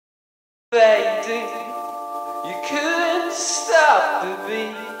fading, you couldn't stop the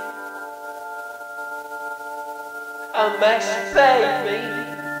beat. Emancipate me,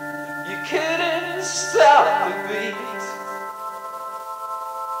 you couldn't stop the beat.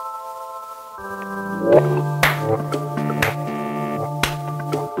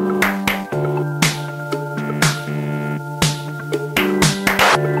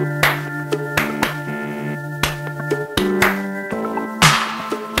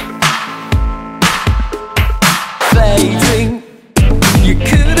 Fading, you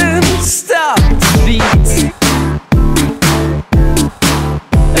couldn't stop the beat.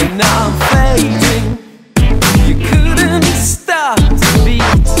 And now I'm fading, you couldn't stop the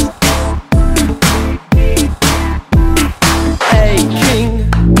beat. Aching,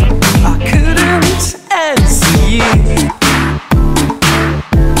 I couldn't answer you.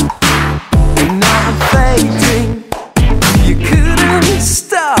 And now I'm fading, you couldn't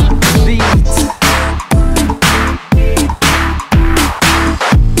stop the beat.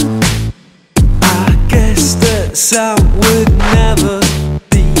 Sound would never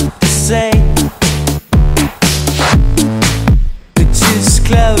be the same. But just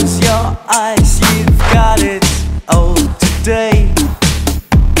close your eyes, you've got it all today.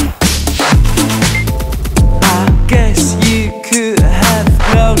 I guess you could have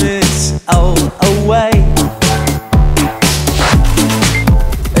blown it all away.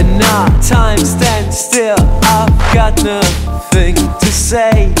 And now time stands still, I've got nothing to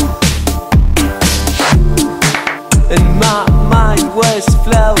say. And my mind was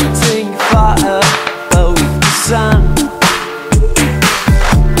floating far above the sun.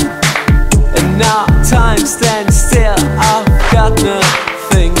 And now time stands still, I've got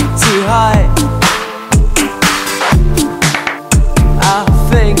nothing to hide. I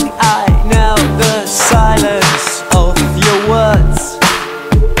think I know the silence of your words.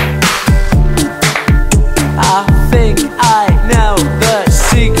 I think I know the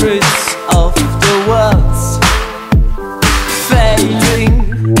secrets of the words. Fading,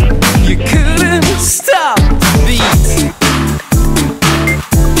 you couldn't stop the beat.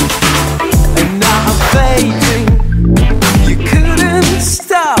 And now I'm fading, you couldn't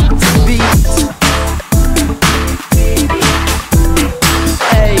stop the beat.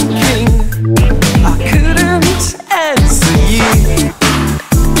 Aching, I couldn't answer you.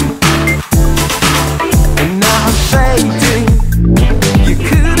 And now I'm fading, you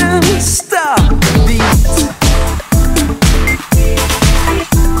couldn't stop the beat.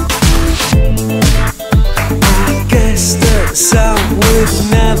 The sound would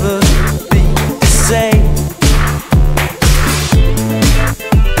never be the same.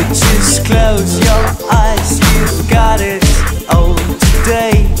 But just close your eyes, you've got it all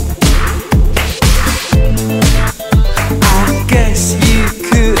today. I guess you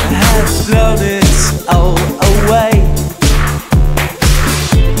could have blown it all away.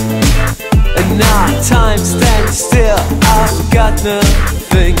 And now time stands still, I've got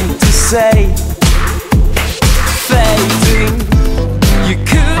nothing to say. Fading, you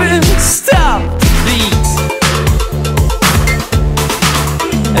couldn't stop the beat.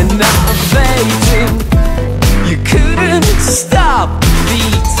 And now I'm fading, you couldn't stop the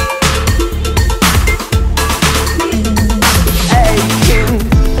beat. Aching,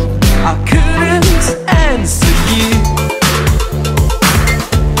 I couldn't answer you.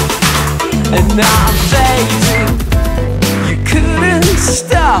 And now I'm fading, you couldn't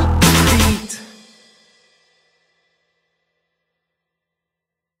stop